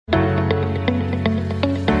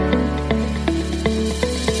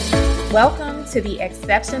Welcome to the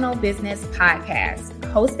Exceptional Business Podcast,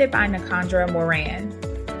 hosted by Nakandra Moran.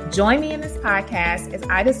 Join me in this podcast as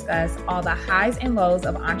I discuss all the highs and lows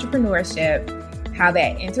of entrepreneurship, how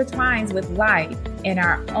that intertwines with life, and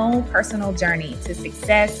our own personal journey to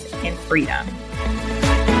success and freedom.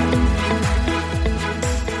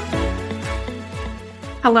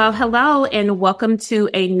 Hello, and welcome to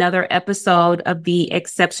another episode of the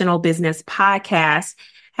Exceptional Business Podcast.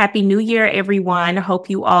 Happy New Year, everyone. Hope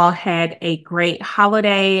you all had a great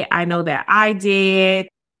holiday. I know that I did.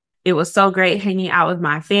 It was so great hanging out with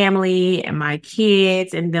my family and my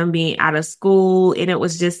kids and them being out of school. And it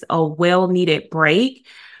was just a well-needed break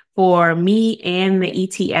for me and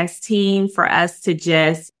the ETS team for us to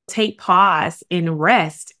just take pause and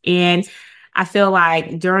rest. And I feel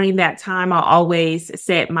like during that time, I always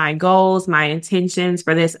set my goals, my intentions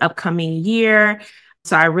for this upcoming year.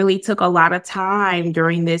 So I really took a lot of time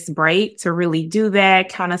during this break to really do that,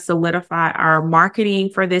 kind of solidify our marketing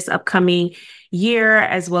for this upcoming year,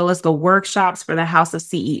 as well as the workshops for the House of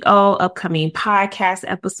CEO, upcoming podcast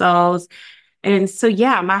episodes. And so,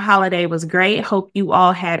 my holiday was great. Hope you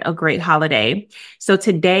all had a great holiday. So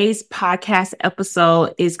today's podcast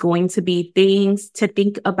episode is going to be things to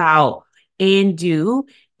think about and do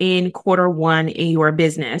in quarter one in your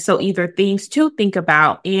business. So either things to think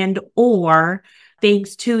about and or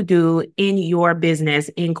things to do in your business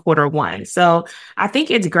in quarter one. So I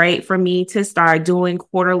think it's great for me to start doing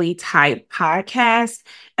quarterly type podcast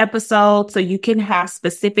episodes so you can have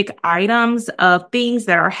specific items of things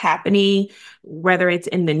that are happening, whether it's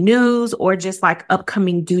in the news or just like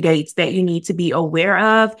upcoming due dates that you need to be aware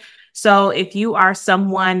of. So if you are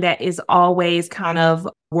someone that is always kind of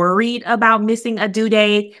worried about missing a due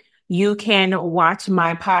date, you can watch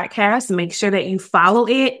my podcast. Make sure that you follow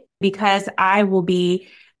it, because I will be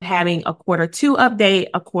having a quarter two update,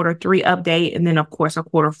 a quarter three update, and then of course a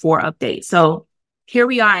quarter four update. So here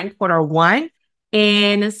we are in quarter one,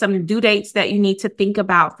 and some due dates that you need to think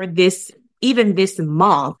about for this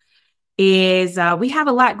month is we have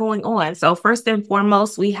a lot going on. So first and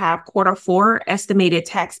foremost, we have quarter four estimated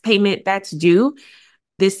tax payment that's due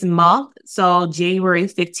this month. So January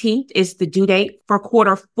 15th is the due date for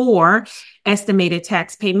quarter four estimated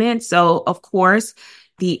tax payment. So of course,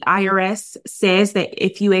 the IRS says that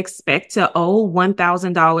if you expect to owe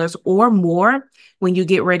 $1,000 or more when you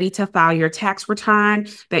get ready to file your tax return,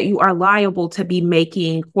 that you are liable to be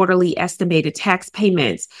making quarterly estimated tax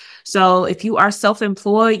payments. So if you are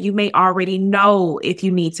self-employed, you may already know if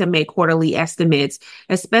you need to make quarterly estimates,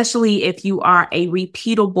 especially if you are a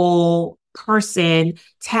repeatable person,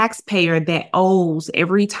 taxpayer that owes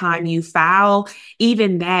every time you file.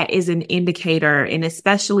 Even that is an indicator. And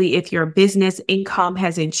especially if your business income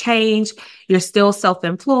hasn't changed, you're still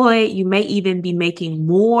self-employed, you may even be making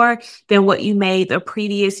more than what you made the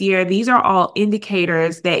previous year. These are all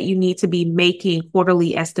indicators that you need to be making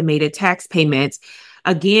quarterly estimated tax payments.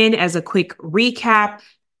 Again, as a quick recap,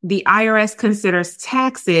 the IRS considers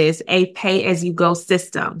taxes a pay-as-you-go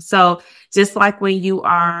system. So just like when you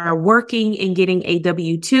are working and getting a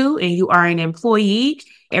W-2 and you are an employee,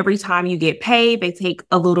 every time you get paid, they take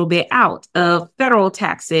a little bit out of federal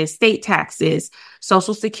taxes, state taxes,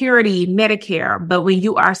 Social Security, Medicare. But when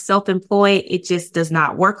you are self-employed, it just does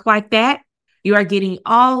not work like that. You are getting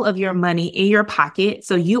all of your money in your pocket,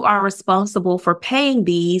 so you are responsible for paying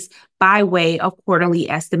these by way of quarterly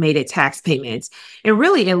estimated tax payments. And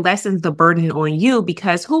really, it lessens the burden on you,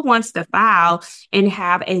 because who wants to file and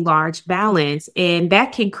have a large balance? And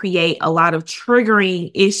that can create a lot of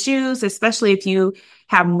triggering issues, especially if you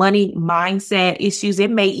have money mindset issues.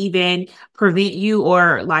 It may even prevent you,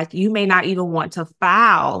 or like you may not even want to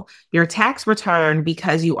file your tax return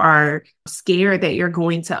because you are scared that you're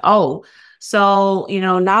going to owe. So,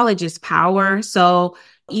 knowledge is power. So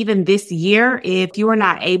even this year, if you are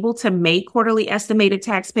not able to make quarterly estimated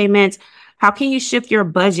tax payments, how can you shift your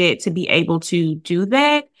budget to be able to do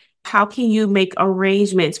that? How can you make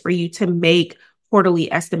arrangements for you to make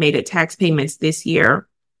quarterly estimated tax payments this year?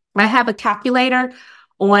 I have a calculator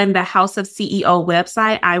on the House of CEO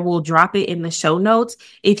website. I will drop it in the show notes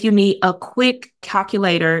if you need a quick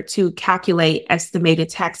calculator to calculate estimated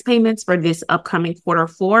tax payments for this upcoming quarter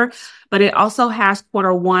four. But it also has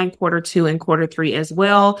quarter one, quarter two, and quarter three as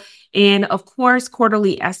well. And of course,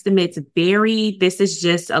 quarterly estimates vary. This is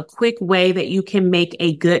just a quick way that you can make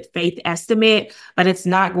a good faith estimate, but it's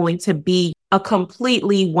not going to be a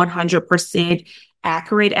completely 100%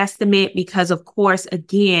 accurate estimate because, of course,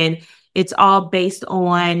 again, it's all based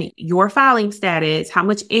on your filing status, how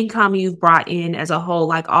much income you've brought in as a whole.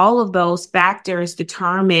 Like all of those factors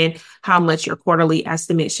determine how much your quarterly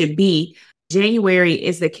estimate should be. January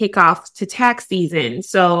is the kickoff to tax season.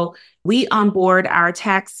 So we onboard our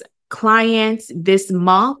tax clients this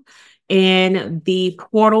month, and the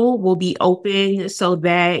portal will be open so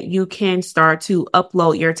that you can start to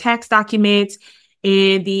upload your tax documents.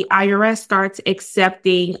 And the IRS starts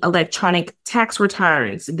accepting electronic tax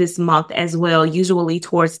returns this month as well, usually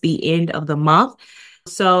towards the end of the month.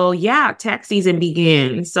 So yeah, tax season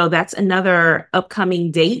begins. So that's another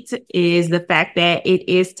upcoming date, is the fact that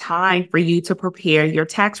it is time for you to prepare your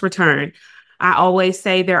tax return. I always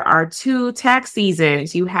say there are two tax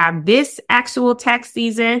seasons. You have this actual tax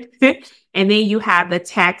season, and then you have the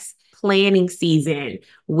tax planning season,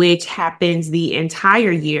 which happens the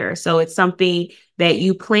entire year. So it's something that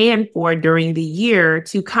you plan for during the year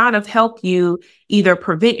to kind of help you either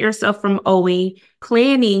prevent yourself from owing,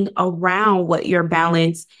 planning around what your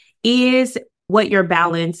balance is, what your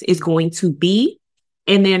balance is going to be,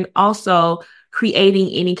 and then also creating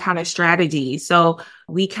any kind of strategy. So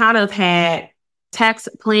we kind of had tax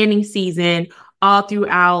planning season all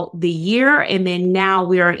throughout the year. And then now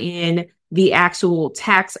we are in the actual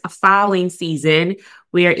tax filing season,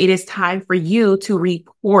 where it is time for you to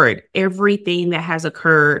report everything that has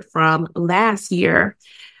occurred from last year.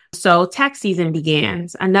 So tax season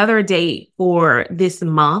begins. Another date for this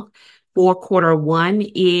month for quarter one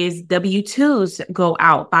is W-2s go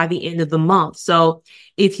out by the end of the month. So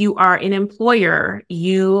if you are an employer,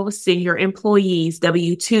 you send your employees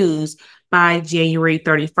W-2s by January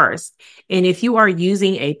 31st. And if you are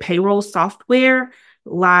using a payroll software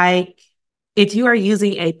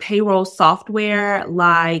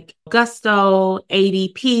like Gusto,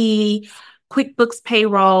 ADP, QuickBooks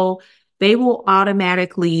Payroll, they will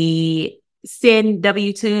automatically send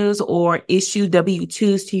W-2s or issue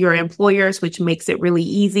W-2s to your employers, which makes it really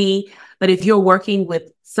easy. But if you're working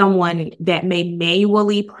with someone that may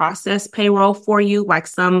manually process payroll for you, like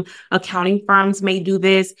some accounting firms may do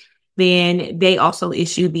this, then they also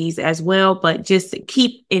issue these as well. But just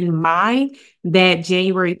keep in mind that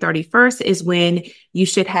January 31st is when you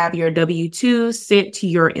should have your W-2 sent to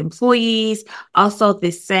your employees. Also,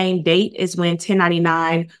 this same date is when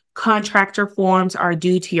 1099 contractor forms are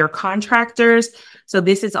due to your contractors. So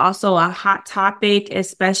this is also a hot topic,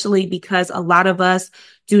 especially because a lot of us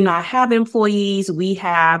do not have employees. We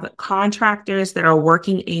have contractors that are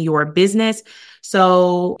working in your business.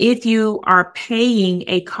 So if you are paying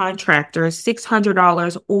a contractor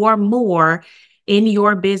 $600 or more in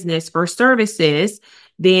your business for services,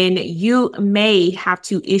 then you may have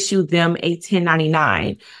to issue them a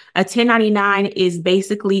 1099. A 1099 is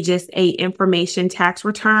basically just a information tax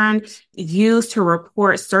return used to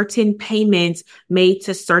report certain payments made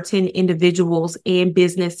to certain individuals and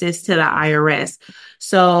businesses to the IRS.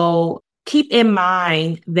 So keep in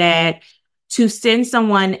mind that to send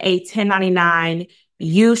someone a 1099,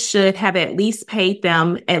 you should have at least paid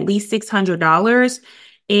them at least $600,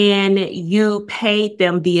 and you paid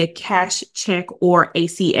them via cash, check, or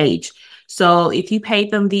ACH. So if you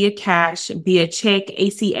paid them via cash, via check,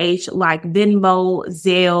 ACH, like Venmo,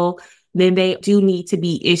 Zelle, then they do need to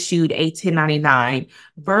be issued a 1099,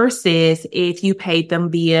 versus if you paid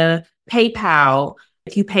them via PayPal,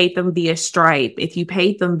 if you paid them via Stripe, if you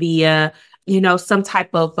paid them via, some type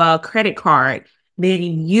of credit card, then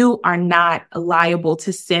you are not liable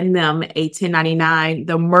to send them a 1099.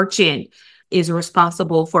 The merchant is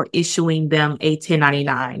responsible for issuing them a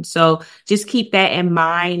 1099. So just keep that in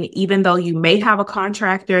mind. Even though you may have a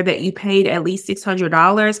contractor that you paid at least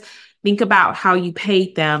 $600, think about how you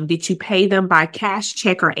paid them. Did you pay them by cash,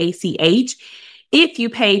 check, or ACH? If you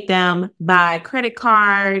paid them by credit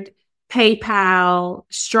card, PayPal,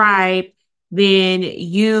 Stripe, then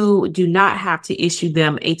you do not have to issue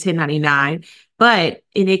them a 1099. But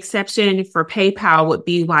an exception for PayPal would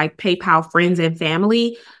be like PayPal friends and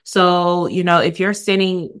family. So, if you're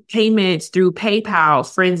sending payments through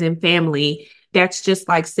PayPal friends and family, that's just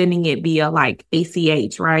like sending it via like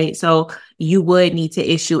ACH, right? So you would need to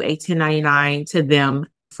issue a 1099 to them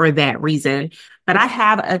for that reason. But I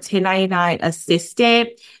have a 1099 assistant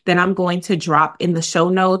that I'm going to drop in the show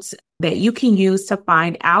notes that you can use to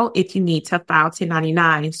find out if you need to file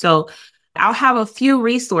 1099. So I'll have a few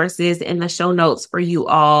resources in the show notes for you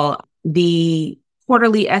all: the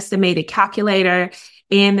quarterly estimated calculator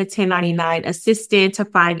and the 1099 assistant to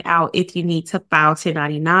find out if you need to file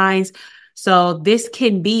 1099s. So this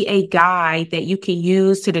can be a guide that you can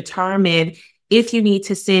use to determine if you need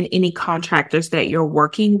to send any contractors that you're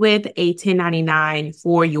working with a 1099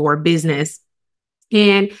 for your business.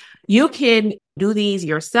 And you can do these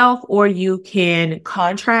yourself, or you can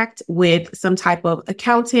contract with some type of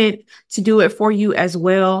accountant to do it for you as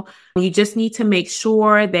well. You just need to make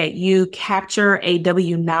sure that you capture a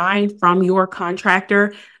W-9 from your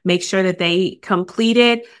contractor. Make sure that they complete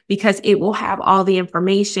it, because it will have all the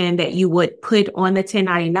information that you would put on the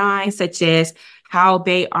 1099, such as how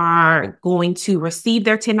they are going to receive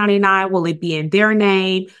their 1099. Will it be in their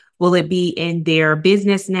name? Will it be in their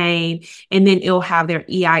business name? And then it'll have their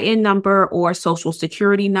EIN number or social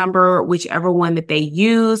security number, whichever one that they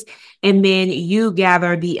use. And then you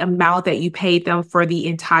gather the amount that you paid them for the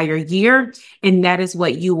entire year. And that is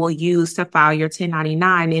what you will use to file your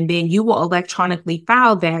 1099. And then you will electronically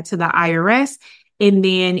file that to the IRS. And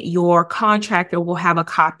then your contractor will have a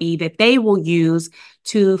copy that they will use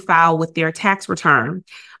to file with their tax return.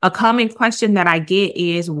 A common question that I get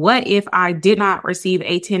is, what if I did not receive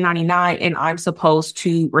a 1099 and I'm supposed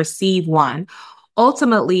to receive one?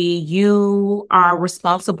 Ultimately, you are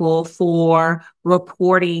responsible for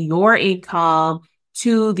reporting your income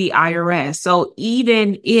to the IRS. So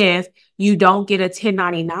even if you don't get a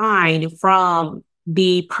 1099 from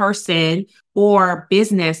the person or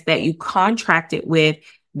business that you contracted with,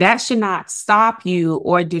 that should not stop you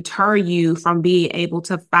or deter you from being able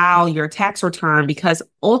to file your tax return, because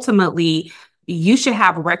ultimately you should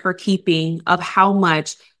have record keeping of how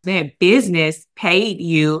much that business paid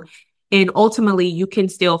you. And ultimately you can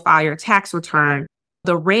still file your tax return.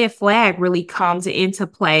 The red flag really comes into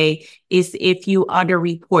play is if you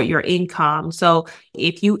underreport your income. So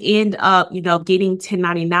if you end up, getting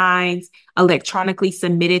 1099s electronically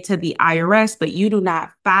submitted to the IRS, but you do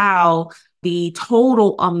not file the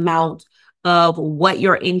total amount of what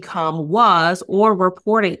your income was or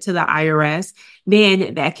report it to the IRS,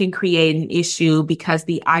 then that can create an issue, because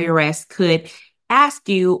the IRS could ask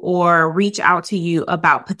you or reach out to you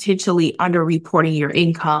about potentially underreporting your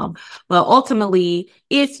income. But ultimately,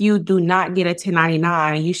 if you do not get a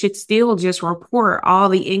 1099, you should still just report all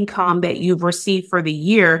the income that you've received for the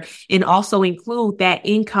year, and also include that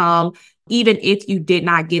income. Even if you did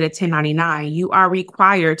not get a 1099, you are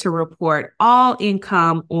required to report all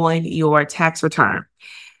income on your tax return.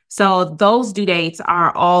 So those due dates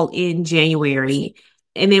are all in January.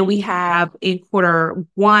 And then we have in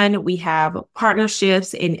Q1, we have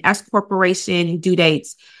partnerships and S corporation due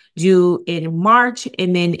dates due in March.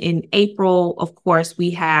 And then in April, of course,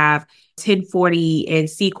 we have 1040 and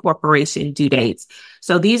C corporation due dates.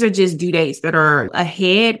 So these are just due dates that are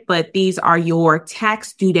ahead, but these are your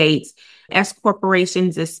tax due dates. S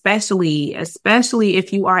corporations, especially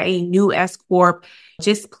if you are a new S corp,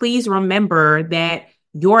 just please remember that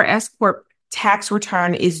your S corp tax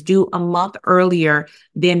return is due a month earlier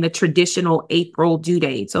than the traditional April due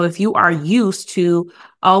date. So if you are used to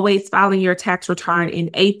always filing your tax return in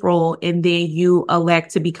April and then you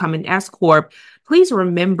elect to become an S corp, please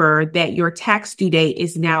remember that your tax due date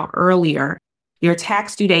is now earlier. Your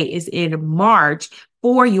tax due date is in March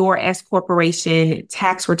for your S corporation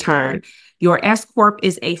tax return. Your S corp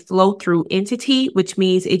is a flow through entity, which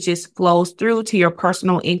means it just flows through to your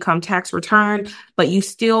personal income tax return, but you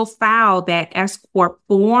still file that S corp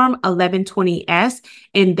form 1120S,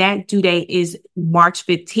 and that due date is March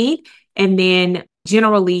 15th. And then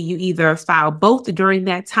generally you either file both during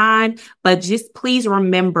that time, but just please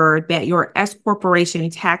remember that your S corporation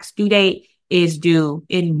tax due date is due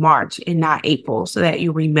in March and not April, so that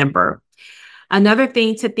you remember. Another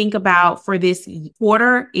thing to think about for this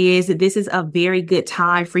quarter is this is a very good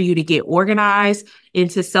time for you to get organized and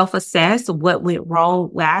to self-assess what went wrong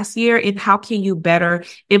last year and how can you better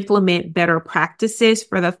implement better practices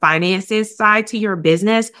for the finances side to your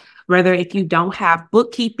business. Whether if you don't have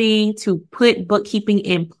bookkeeping, to put bookkeeping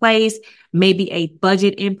in place, maybe a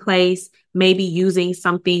budget in place, maybe using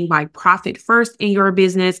something like Profit First in your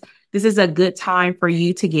business. This is a good time for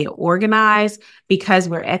you to get organized, because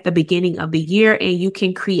we're at the beginning of the year and you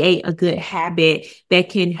can create a good habit that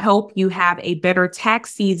can help you have a better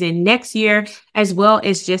tax season next year, as well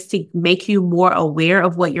as just to make you more aware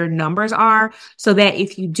of what your numbers are, so that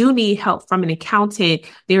if you do need help from an accountant,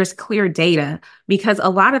 there's clear data. Because a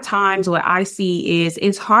lot of times what I see is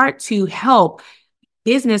it's hard to help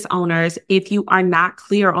business owners if you are not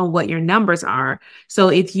clear on what your numbers are. So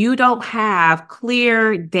if you don't have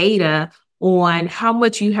clear data on how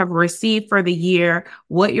much you have received for the year,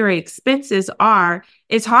 what your expenses are,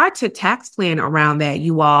 it's hard to tax plan around that,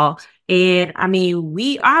 you all. And I mean,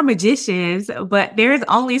 we are magicians, but there's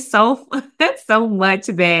only so much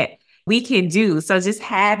that we can do. So just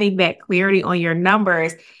having that clarity on your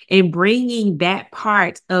numbers and bringing that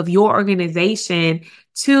part of your organization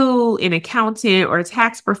to an accountant or a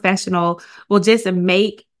tax professional will just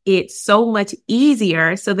make it so much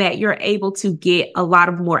easier so that you're able to get a lot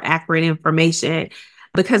of more accurate information,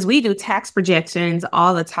 because we do tax projections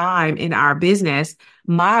all the time in our business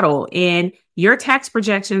model. And your tax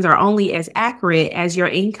projections are only as accurate as your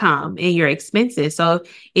income and your expenses. So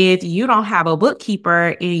if you don't have a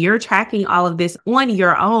bookkeeper and you're tracking all of this on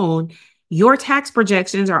your own, your tax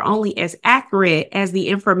projections are only as accurate as the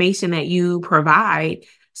information that you provide.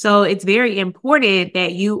 So it's very important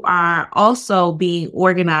that you are also being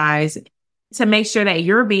organized, to make sure that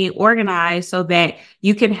you're being organized so that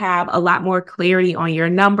you can have a lot more clarity on your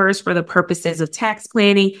numbers for the purposes of tax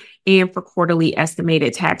planning and for quarterly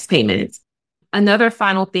estimated tax payments. Another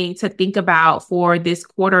final thing to think about for this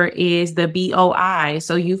quarter is the BOI.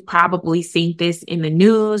 So you've probably seen this in the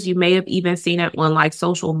news. You may have even seen it on like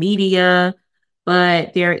social media,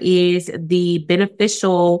 but there is the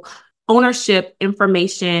beneficial ownership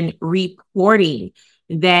information reporting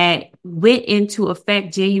that went into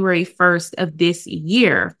effect January 1st of this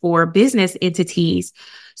year for business entities.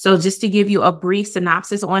 So just to give you a brief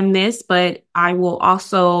synopsis on this, but I will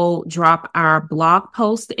also drop our blog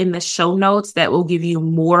post in the show notes that will give you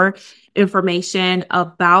more information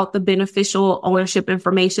about the beneficial ownership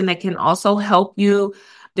information that can also help you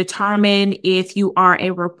determine if you are a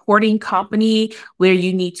reporting company where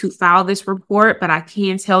you need to file this report. But I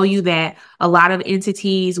can tell you that a lot of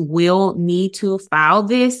entities will need to file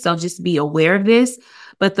this, so just be aware of this.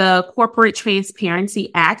 But the Corporate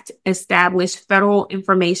Transparency Act established federal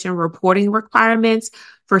information reporting requirements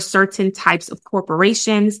for certain types of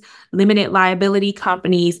corporations, limited liability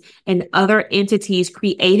companies, and other entities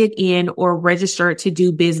created in or registered to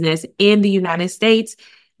do business in the United States.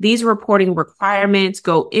 These reporting requirements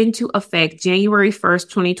go into effect January 1st,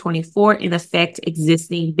 2024, and affect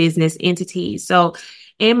existing business entities. So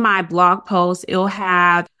in my blog post, it'll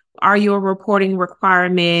have, are you a reporting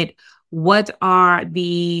requirement? What are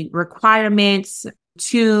the requirements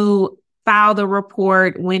to file the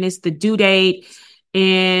report? When is the due date?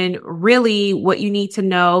 And really what you need to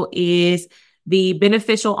know is the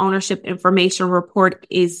beneficial ownership information report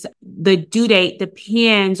is the due date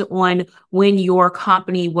depends on when your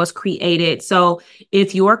company was created. So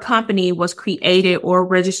if your company was created or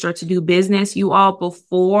registered to do business, you all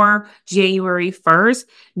before January 1st,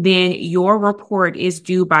 then your report is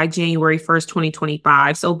due by January 1st,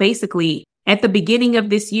 2025. So basically, at the beginning of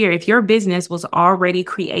this year, if your business was already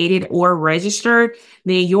created or registered,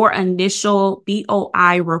 then your initial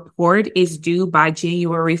BOI report is due by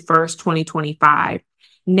January 1st, 2025.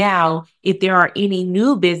 Now, if there are any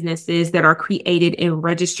new businesses that are created and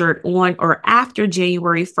registered on or after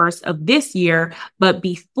January 1st of this year, but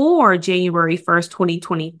before January 1st,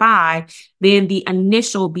 2025, then the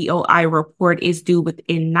initial BOI report is due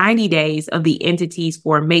within 90 days of the entity's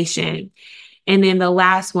formation. And then the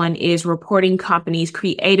last one is reporting companies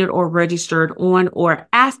created or registered on or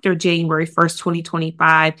after January 1st,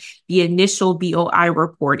 2025. The initial BOI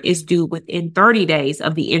report is due within 30 days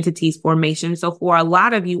of the entity's formation. So for a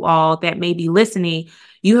lot of you all that may be listening,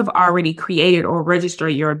 you have already created or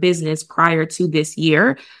registered your business prior to this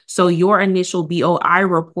year. So your initial BOI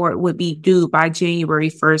report would be due by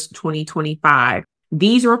January 1st, 2025.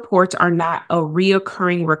 These reports are not a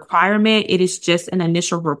reoccurring requirement. It is just an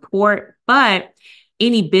initial report, but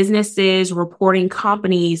any businesses, reporting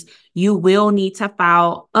companies, you will need to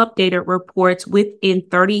file updated reports within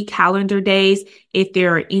 30 calendar days if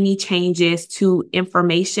there are any changes to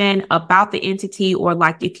information about the entity, or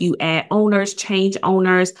like if you add owners, change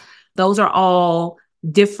owners. Those are all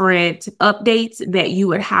different updates that you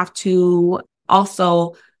would have to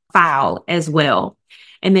also file as well.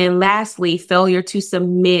 And then lastly, failure to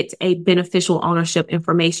submit a beneficial ownership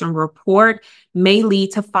information report may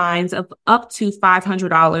lead to fines of up to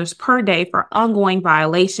 $500 per day for ongoing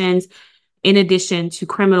violations, in addition to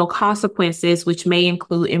criminal consequences, which may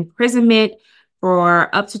include imprisonment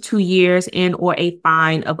for up to 2 years and or a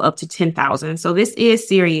fine of up to $10,000. So this is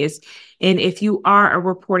serious. And if you are a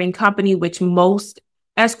reporting company, which most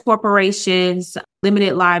S corporations,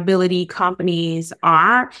 limited liability companies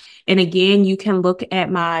are. And again, you can look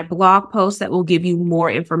at my blog post that will give you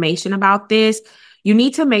more information about this. You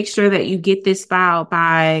need to make sure that you get this filed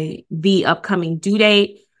by the upcoming due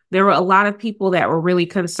date. There were a lot of people that were really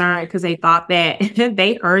concerned because they thought that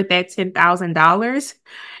they heard that $10,000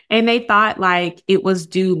 and they thought like it was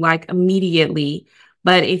due like immediately.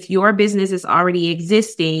 But if your business is already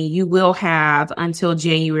existing, you will have until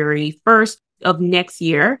January 1st of next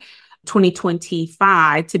year,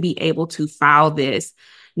 2025, to be able to file this.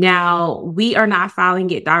 Now, we are not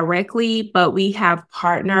filing it directly, but we have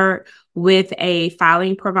partnered with a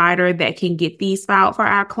filing provider that can get these filed for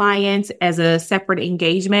our clients as a separate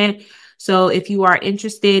engagement. So if you are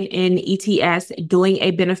interested in ETS doing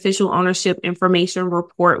a beneficial ownership information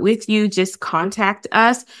report with you, just contact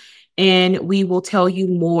us and we will tell you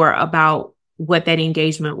more about what that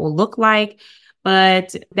engagement will look like.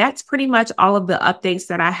 But that's pretty much all of the updates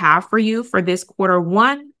that I have for you for this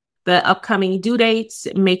Q1. The upcoming due dates,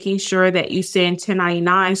 making sure that you send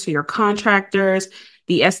 1099s to your contractors,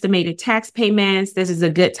 the estimated tax payments. This is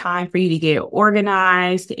a good time for you to get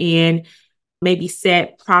organized and maybe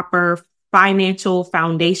set proper financial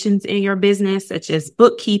foundations in your business, such as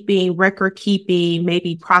bookkeeping, record keeping,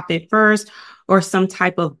 maybe profit first, or some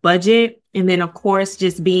type of budget. And then, of course,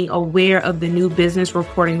 just being aware of the new business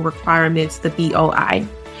reporting requirements, the BOI.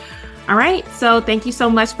 All right. So thank you so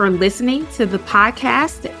much for listening to the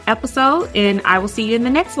podcast episode, and I will see you in the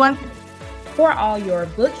next one. For all your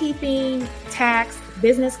bookkeeping, tax,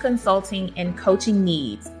 business consulting, and coaching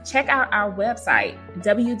needs, check out our website,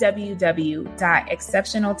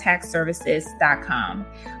 www.exceptionaltaxservices.com.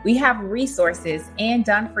 We have resources and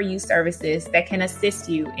done-for-you services that can assist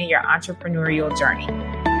you in your entrepreneurial journey.